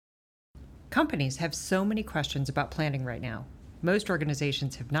Companies have so many questions about planning right now. Most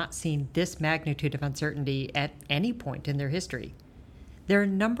organizations have not seen this magnitude of uncertainty at any point in their history. There are a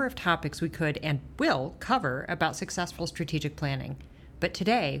number of topics we could and will cover about successful strategic planning, but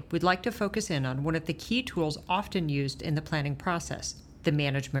today we'd like to focus in on one of the key tools often used in the planning process, the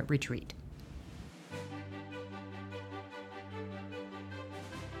management retreat.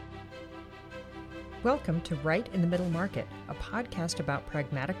 Welcome to Right in the Middle Market, a podcast about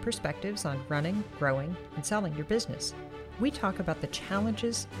pragmatic perspectives on running, growing, and selling your business. We talk about the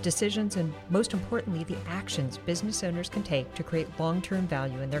challenges, decisions, and most importantly, the actions business owners can take to create long-term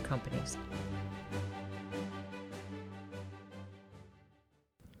value in their companies.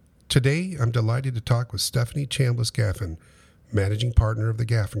 Today, I'm delighted to talk with Stephanie Chambliss-Gaffin, Managing Partner of the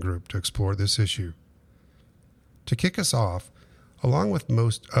Gaffin Group, to explore this issue. To kick us off, along with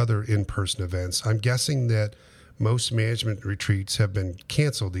most other in-person events, I'm guessing that most management retreats have been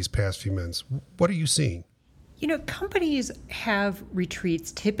canceled these past few months. What are you seeing? Companies have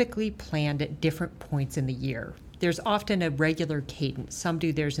retreats typically planned at different points in the year. There's often a regular cadence. Some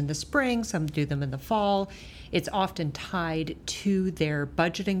do theirs in the spring, some do them in the fall. It's often tied to their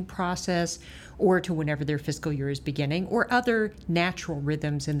budgeting process or to whenever their fiscal year is beginning or other natural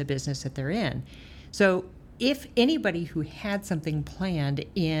rhythms in the business that they're in. So if anybody who had something planned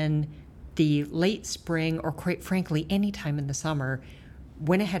in the late spring or quite frankly any time in the summer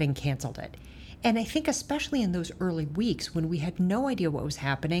went ahead and canceled it. And I think especially in those early weeks when we had no idea what was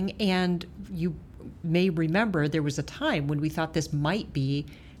happening, and you may remember there was a time when we thought this might be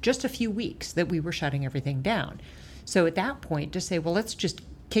just a few weeks that we were shutting everything down. So at that point to say, well, let's just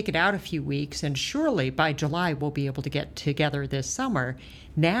kick it out a few weeks and surely by July we'll be able to get together this summer.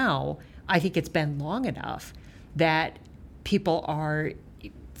 Now, I think it's been long enough that people are,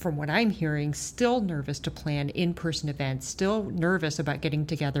 from what I'm hearing, still nervous to plan in-person events, still nervous about getting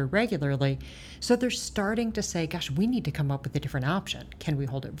together regularly. So they're starting to say, gosh, we need to come up with a different option. Can we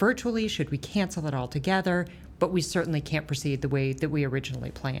hold it virtually? Should we cancel it altogether? But we certainly can't proceed the way that we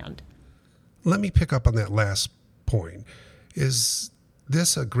originally planned. Let me pick up on that last point. Is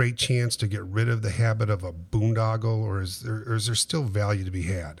this a great chance to get rid of the habit of a boondoggle, or is there still value to be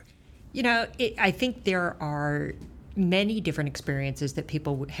had? I think there are many different experiences that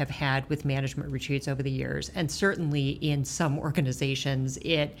people have had with management retreats over the years. And certainly in some organizations,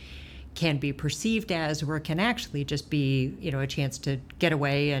 it can be perceived as, or it can actually just be, a chance to get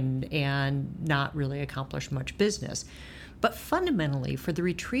away and not really accomplish much business. But fundamentally, for the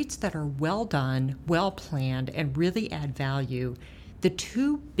retreats that are well done, well planned, and really add value, the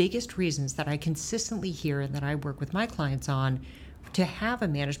two biggest reasons that I consistently hear and that I work with my clients on to have a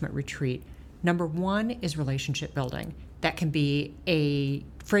management retreat, number one is relationship building. That can be a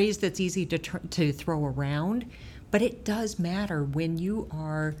phrase that's easy to throw around, but it does matter when you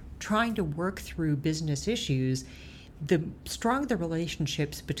are trying to work through business issues. The stronger the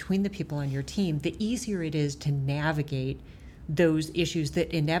relationships between the people on your team, the easier it is to navigate those issues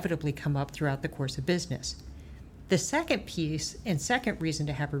that inevitably come up throughout the course of business. The second piece and second reason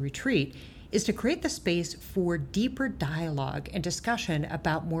to have a retreat is to create the space for deeper dialogue and discussion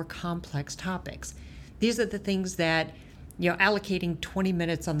about more complex topics. These are the things that, allocating 20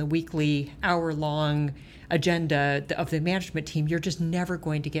 minutes on the weekly hour-long agenda of the management team, you're just never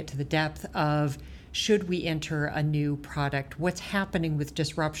going to get to the depth of, should we enter a new product? What's happening with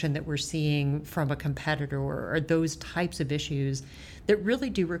disruption that we're seeing from a competitor, or those types of issues that really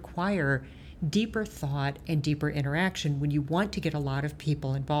do require deeper thought and deeper interaction when you want to get a lot of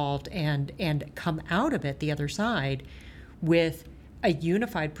people involved and come out of it the other side with a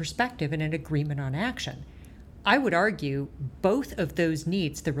unified perspective and an agreement on action. I would argue both of those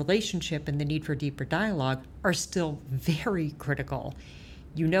needs, the relationship and the need for deeper dialogue, are still very critical.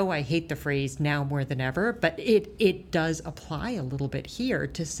 I hate the phrase now more than ever, but it does apply a little bit here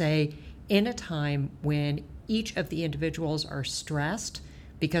to say, in a time when each of the individuals are stressed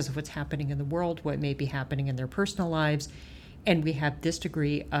because of what's happening in the world, what may be happening in their personal lives, and we have this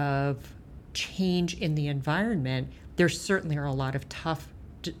degree of change in the environment, there certainly are a lot of tough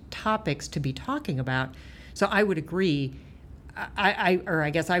topics to be talking about. So I would agree, I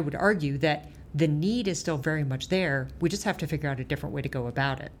guess I would argue that the need is still very much there. We just have to figure out a different way to go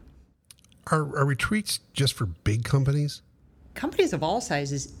about it. Are retreats just for big companies? Companies of all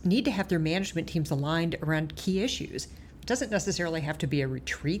sizes need to have their management teams aligned around key issues. It doesn't necessarily have to be a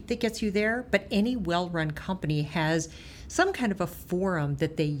retreat that gets you there, but any well-run company has some kind of a forum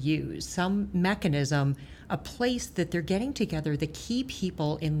that they use, some mechanism, a place that they're getting together the key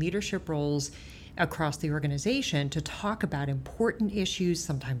people in leadership roles across the organization to talk about important issues,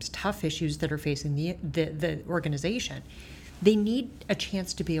 sometimes tough issues that are facing the organization. They need a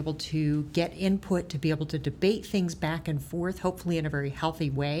chance to be able to get input, to be able to debate things back and forth, hopefully in a very healthy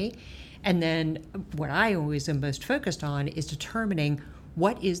way. And then what I always am most focused on is determining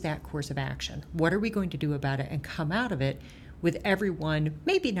what is that course of action? What are we going to do about it and come out of it with everyone,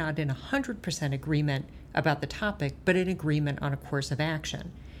 maybe not in 100% agreement about the topic, but in agreement on a course of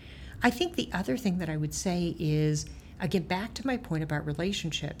action. I think the other thing that I would say is, again, back to my point about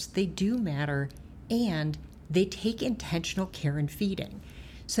relationships, they do matter and they take intentional care and feeding.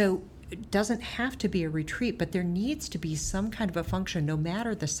 So it doesn't have to be a retreat, but there needs to be some kind of a function, no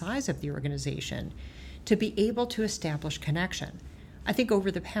matter the size of the organization, to be able to establish connection. I think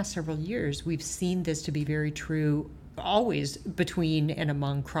over the past several years, we've seen this to be very true always between and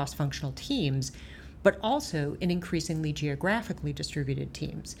among cross-functional teams, but also in increasingly geographically distributed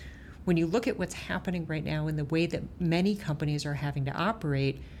teams. When you look at what's happening right now in the way that many companies are having to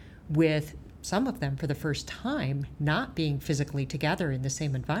operate, with some of them for the first time not being physically together in the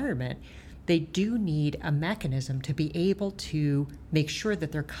same environment, they do need a mechanism to be able to make sure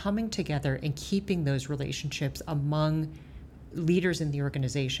that they're coming together and keeping those relationships among leaders in the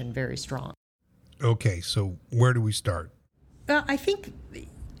organization very strong. Okay, so where do we start? I think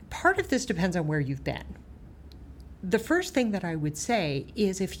part of this depends on where you've been. The first thing that I would say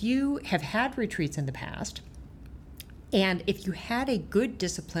is if you have had retreats in the past, and if you had a good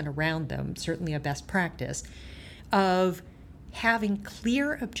discipline around them, certainly a best practice, of having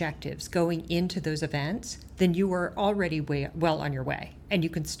clear objectives going into those events, then you are already well on your way. And you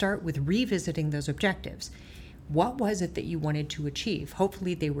can start with revisiting those objectives. What was it that you wanted to achieve?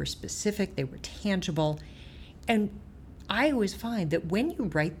 Hopefully they were specific, they were tangible. And I always find that when you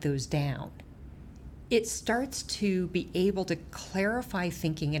write those down, it starts to be able to clarify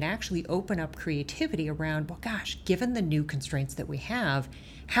thinking and actually open up creativity around, well, gosh, given the new constraints that we have,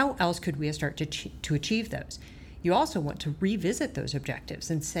 how else could we start to achieve those? You also want to revisit those objectives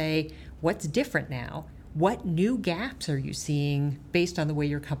and say, what's different now? What new gaps are you seeing based on the way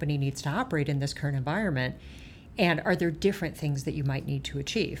your company needs to operate in this current environment? And are there different things that you might need to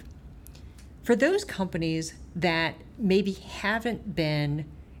achieve? For those companies that maybe haven't been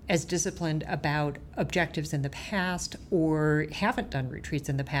as disciplined about objectives in the past or haven't done retreats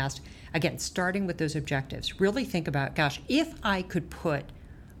in the past, again, starting with those objectives, really think about, gosh, if I could put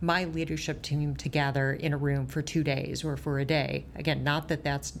my leadership team together in a room for 2 days or for a day, again, not that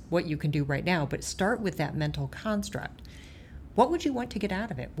that's what you can do right now, but start with that mental construct. What would you want to get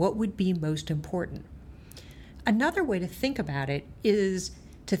out of it? What would be most important? Another way to think about it is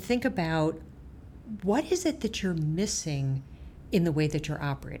to think about what is it that you're missing in the way that you're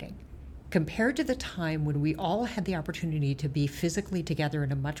operating. Compared to the time when we all had the opportunity to be physically together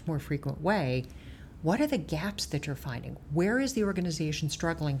in a much more frequent way, what are the gaps that you're finding? Where is the organization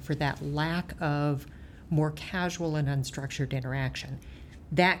struggling for that lack of more casual and unstructured interaction?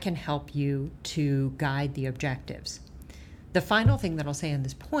 That can help you to guide the objectives. The final thing that I'll say on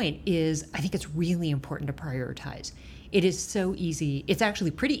this point is I think it's really important to prioritize. It is so easy. It's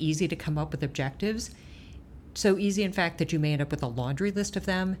actually pretty easy to come up with objectives. So easy, in fact, that you may end up with a laundry list of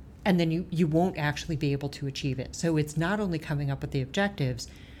them, and then you won't actually be able to achieve it. So it's not only coming up with the objectives,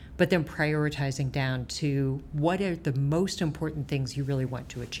 but then prioritizing down to what are the most important things you really want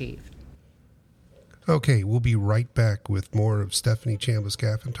to achieve. Okay, we'll be right back with more of Stephanie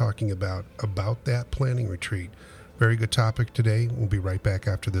Chambliss-Gaffin talking about that planning retreat. Very good topic today. We'll be right back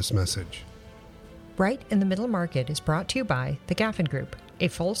after this message. Right in the Middle Market is brought to you by the Gaffin Group, a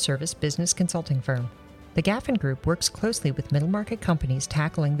full-service business consulting firm. The Gaffin Group works closely with middle-market companies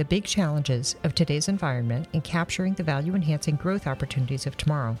tackling the big challenges of today's environment and capturing the value-enhancing growth opportunities of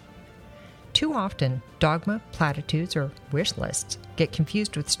tomorrow. Too often, dogma, platitudes, or wish lists get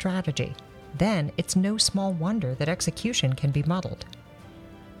confused with strategy. Then it's no small wonder that execution can be muddled.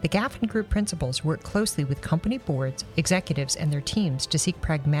 The Gaffin Group principals work closely with company boards, executives, and their teams to seek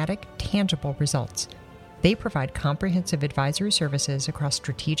pragmatic, tangible results. They provide comprehensive advisory services across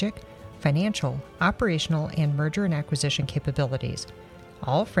strategic, financial, operational, and merger and acquisition capabilities,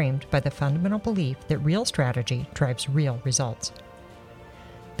 all framed by the fundamental belief that real strategy drives real results.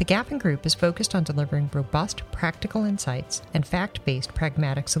 The Gaffin Group is focused on delivering robust, practical insights and fact-based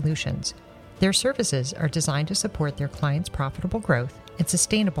pragmatic solutions. Their services are designed to support their clients' profitable growth and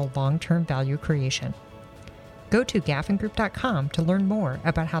sustainable long-term value creation. Go to gaffingroup.com to learn more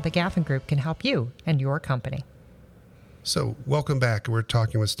about how the Gaffin Group can help you and your company. So, welcome back. We're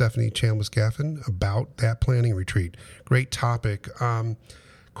talking with Stephanie Chambliss-Gaffin about that planning retreat. Great topic.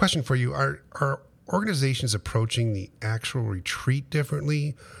 Question for you. Are organizations approaching the actual retreat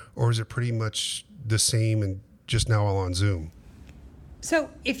differently, or is it pretty much the same and just now all on Zoom? So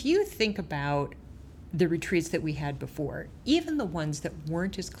if you think about the retreats that we had before, even the ones that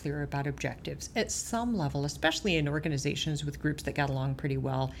weren't as clear about objectives, at some level, especially in organizations with groups that got along pretty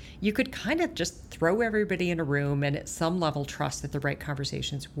well, you could kind of just throw everybody in a room and at some level trust that the right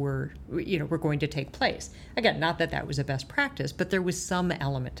conversations were going to take place. Again, not that that was a best practice, but there was some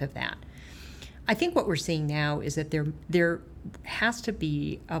element of that. I think what we're seeing now is that there has to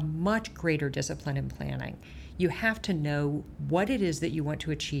be a much greater discipline in planning. You have to know what it is that you want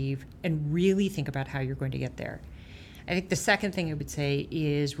to achieve and really think about how you're going to get there. I think the second thing I would say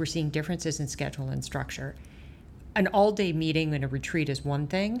is we're seeing differences in schedule and structure. An all-day meeting and a retreat is one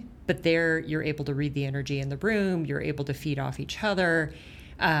thing, but there you're able to read the energy in the room, you're able to feed off each other,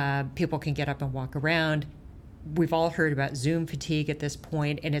 people can get up and walk around. We've all heard about Zoom fatigue at this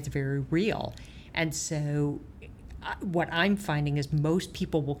point, and it's very real. And so what I'm finding is most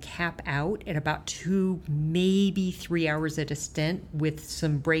people will cap out at about 2, maybe 3 hours at a stint with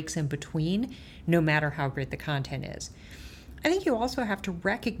some breaks in between, no matter how great the content is. I think you also have to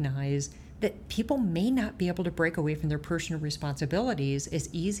recognize that people may not be able to break away from their personal responsibilities as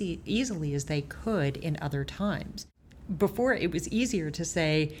easily as they could in other times. Before, it was easier to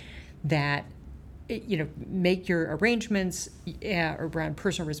say that make your arrangements around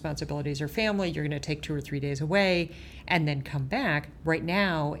personal responsibilities or family. You're going to take 2 or 3 days away and then come back. Right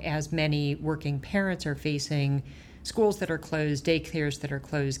now, as many working parents are facing schools that are closed, daycares that are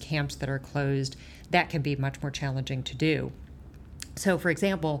closed, camps that are closed, that can be much more challenging to do. So, for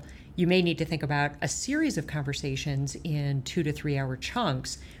example, you may need to think about a series of conversations in 2 to 3 hour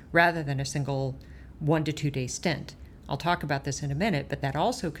chunks rather than a single 1 to 2 day stint. I'll talk about this in a minute, but that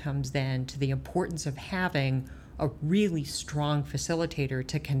also comes then to the importance of having a really strong facilitator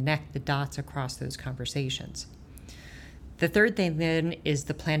to connect the dots across those conversations. The third thing then is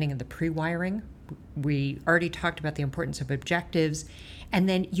the planning and the pre-wiring. We already talked about the importance of objectives, and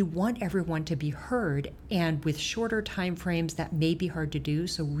then you want everyone to be heard, and with shorter time frames that may be hard to do,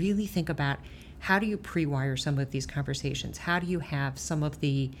 so really think about how do you pre-wire some of these conversations? How do you have some of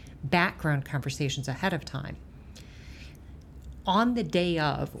the background conversations ahead of time? On the day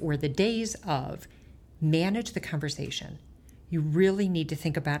of or the days of, manage the conversation. You really need to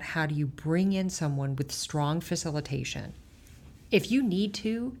think about how do you bring in someone with strong facilitation. If you need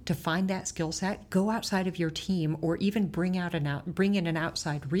to find that skill set, go outside of your team or even bring in an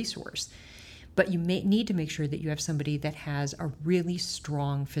outside resource. But you may need to make sure that you have somebody that has a really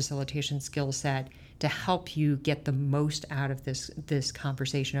strong facilitation skill set to help you get the most out of this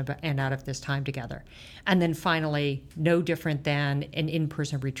conversation and out of this time together. And then finally, no different than an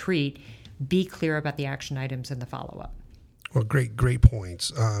in-person retreat, be clear about the action items and the follow-up. Well, great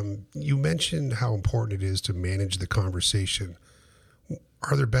points. You mentioned how important it is to manage the conversation.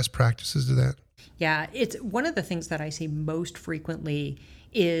 Are there best practices to that? Yeah, it's one of the things that I see most frequently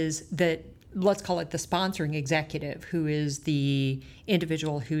is that, let's call it the sponsoring executive, who is the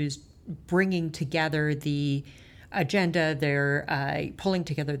individual who's bringing together the agenda, they're pulling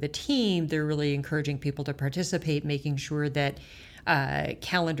together the team, they're really encouraging people to participate, making sure that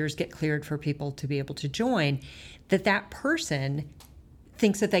calendars get cleared for people to be able to join, that person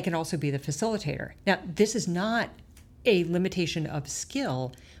thinks that they can also be the facilitator. Now, this is not a limitation of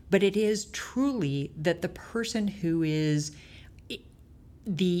skill, but it is truly that the person who is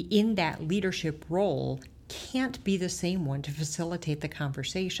in that leadership role can't be the same one to facilitate the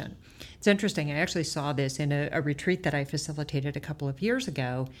conversation. It's interesting. I actually saw this in a retreat that I facilitated a couple of years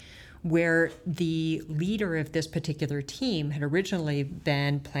ago, where the leader of this particular team had originally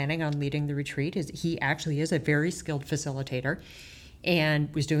been planning on leading the retreat. He actually is a very skilled facilitator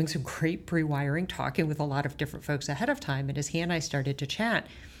and was doing some great pre-wiring, talking with a lot of different folks ahead of time. And as he and I started to chat,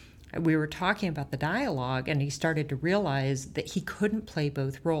 we were talking about the dialogue, and he started to realize that he couldn't play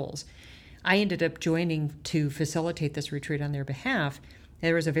both roles. I ended up joining to facilitate this retreat on their behalf.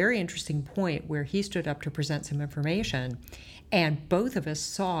 There was a very interesting point where he stood up to present some information, and both of us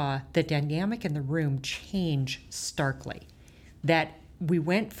saw the dynamic in the room change starkly. That we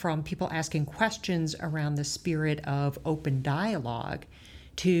went from people asking questions around the spirit of open dialogue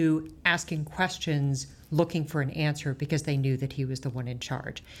to asking questions looking for an answer because they knew that he was the one in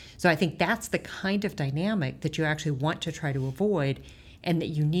charge. So I think that's the kind of dynamic that you actually want to try to avoid, and that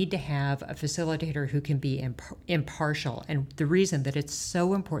you need to have a facilitator who can be impartial. And the reason that it's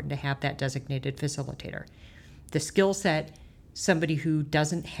so important to have that designated facilitator, the skill set, somebody who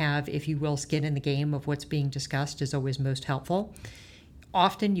doesn't have, if you will, skin in the game of what's being discussed is always most helpful.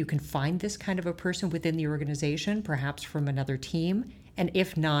 Often you can find this kind of a person within the organization, perhaps from another team. And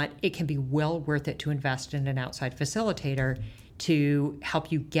if not, it can be well worth it to invest in an outside facilitator to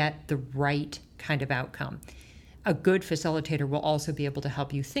help you get the right kind of outcome. A good facilitator will also be able to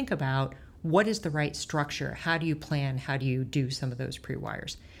help you think about what is the right structure? How do you plan? How do you do some of those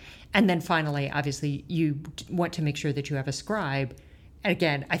pre-wires? And then finally, obviously, you want to make sure that you have a scribe. And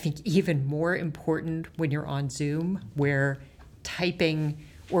again, I think even more important when you're on Zoom, where typing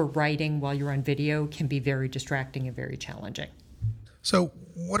or writing while you're on video can be very distracting and very challenging. So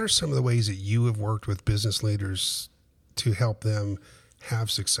what are some of the ways that you have worked with business leaders to help them have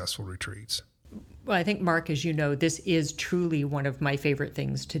successful retreats? Well, I think, Mark, as you know, this is truly one of my favorite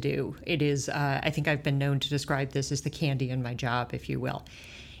things to do. It is, I think I've been known to describe this as the candy in my job, if you will.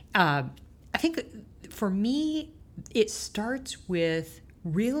 I think for me, it starts with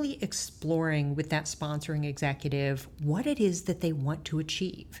really exploring with that sponsoring executive what it is that they want to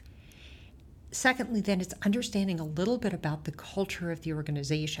achieve. Secondly, then it's understanding a little bit about the culture of the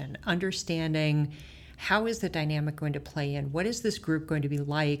organization, understanding how is the dynamic going to play in? What is this group going to be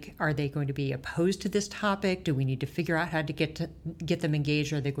like? Are they going to be opposed to this topic? Do we need to figure out how to get them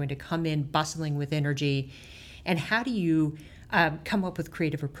engaged? Are they going to come in bustling with energy? And how do you come up with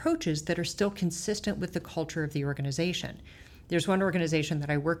creative approaches that are still consistent with the culture of the organization? There's one organization that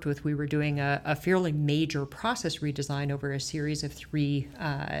I worked with. We were doing a fairly major process redesign over a series of three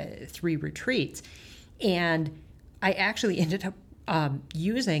retreats. And I actually ended up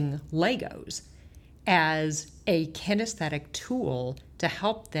using Legos as a kinesthetic tool to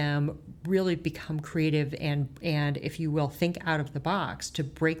help them really become creative and, if you will, think out of the box to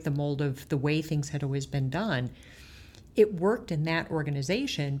break the mold of the way things had always been done. It worked in that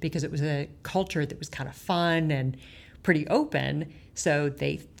organization because it was a culture that was kind of fun and pretty open, so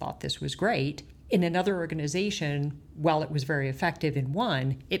they thought this was great. In another organization, while it was very effective in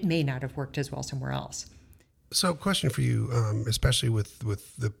one, it may not have worked as well somewhere else. So, question for you, especially with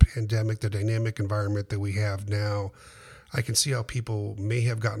the pandemic, the dynamic environment that we have now, I can see how people may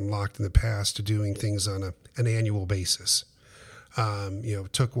have gotten locked in the past to doing things on an annual basis.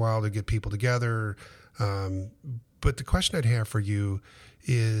 It took a while to get people together. But the question I'd have for you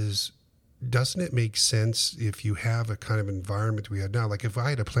is, doesn't it make sense if you have a kind of environment we have now? Like if I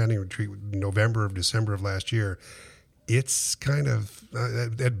had a planning retreat in November or December of last year, it's kind of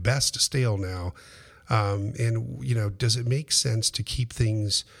at best stale now. Does it make sense to keep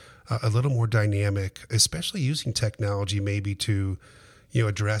things a little more dynamic, especially using technology maybe to,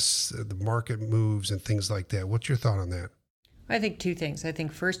 address the market moves and things like that? What's your thought on that? I think two things. I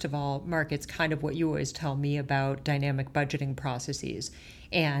think, first of all, Mark, it's kind of what you always tell me about dynamic budgeting processes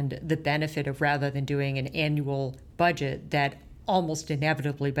and the benefit of, rather than doing an annual budget that almost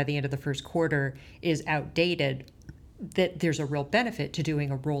inevitably by the end of the first quarter is outdated, that there's a real benefit to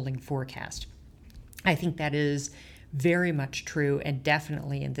doing a rolling forecast. I think that is very much true and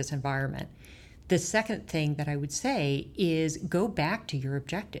definitely in this environment. The second thing that I would say is go back to your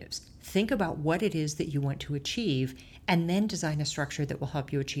objectives. Think about what it is that you want to achieve and then design a structure that will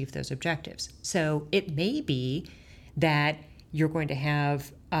help you achieve those objectives. So it may be that you're going to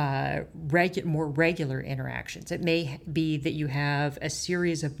have more regular interactions. It may be that you have a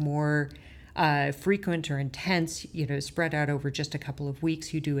series of more frequent or intense, spread out over just a couple of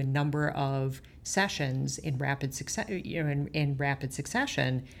weeks. You do a number of sessions in rapid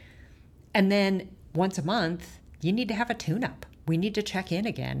succession, and then once a month you need to have a tune-up. We need to check in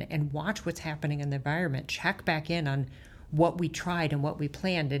again and watch what's happening in the environment. Check back in on what we tried and what we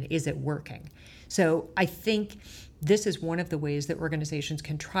planned, and is it working? So I think this is one of the ways that organizations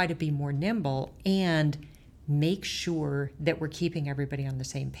can try to be more nimble and make sure that we're keeping everybody on the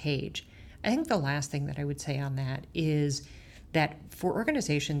same page. I think the last thing that I would say on that is that for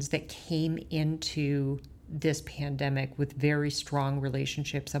organizations that came into this pandemic with very strong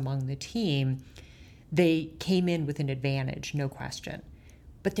relationships among the team, they came in with an advantage, no question.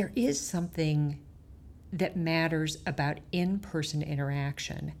 But there is something that matters about in-person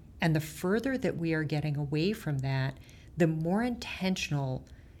interaction. And the further that we are getting away from that, the more intentional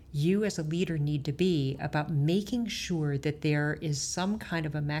you as a leader need to be about making sure that there is some kind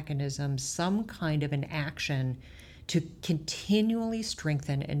of a mechanism, some kind of an action to continually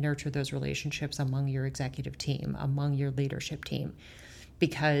strengthen and nurture those relationships among your executive team, among your leadership team.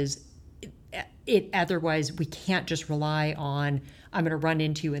 Because otherwise we can't just rely on, I'm going to run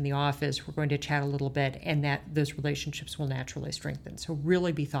into you in the office, we're going to chat a little bit, and that those relationships will naturally strengthen. So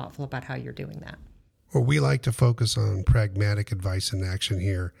really be thoughtful about how you're doing that. Well, we like to focus on pragmatic advice and action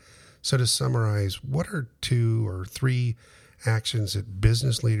here. So to summarize, what are 2 or 3 actions that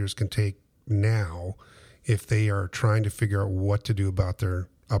business leaders can take now if they are trying to figure out what to do about their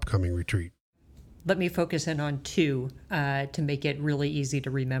upcoming retreat? Let me focus in on 2 to make it really easy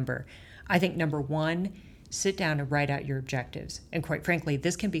to remember. I think number 1, sit down and write out your objectives. And quite frankly,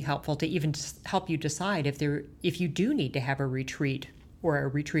 this can be helpful to even help you decide if you do need to have a retreat or a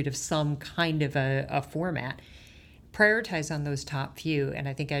retreat of some kind of a format. Prioritize on those top few. And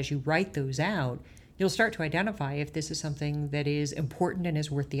I think as you write those out, you'll start to identify if this is something that is important and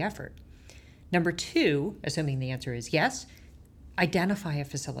is worth the effort. Number 2, assuming the answer is yes, identify a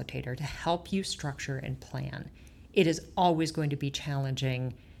facilitator to help you structure and plan. It is always going to be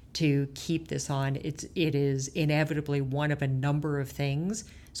challenging to keep this on. It is inevitably one of a number of things.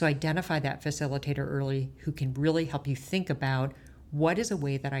 So identify that facilitator early who can really help you think about what is a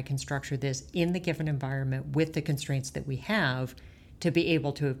way that I can structure this in the given environment with the constraints that we have to be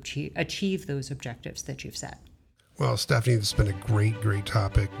able to achieve those objectives that you've set. Well, Stephanie, this has been a great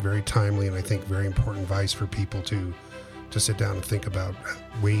topic, very timely, and I think very important advice for people to sit down and think about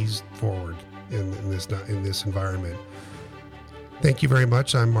ways forward in this environment. Thank you very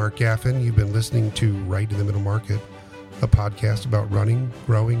much. I'm Mark Gaffin. You've been listening to Right in the Middle Market, a podcast about running,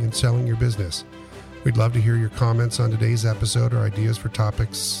 growing, and selling your business. We'd love to hear your comments on today's episode or ideas for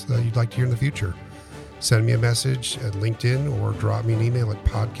topics you'd like to hear in the future. Send me a message at LinkedIn or drop me an email at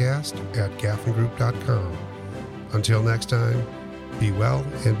podcast@gaffingroup.com. Until next time, be well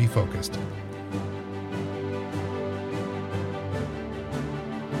and be focused.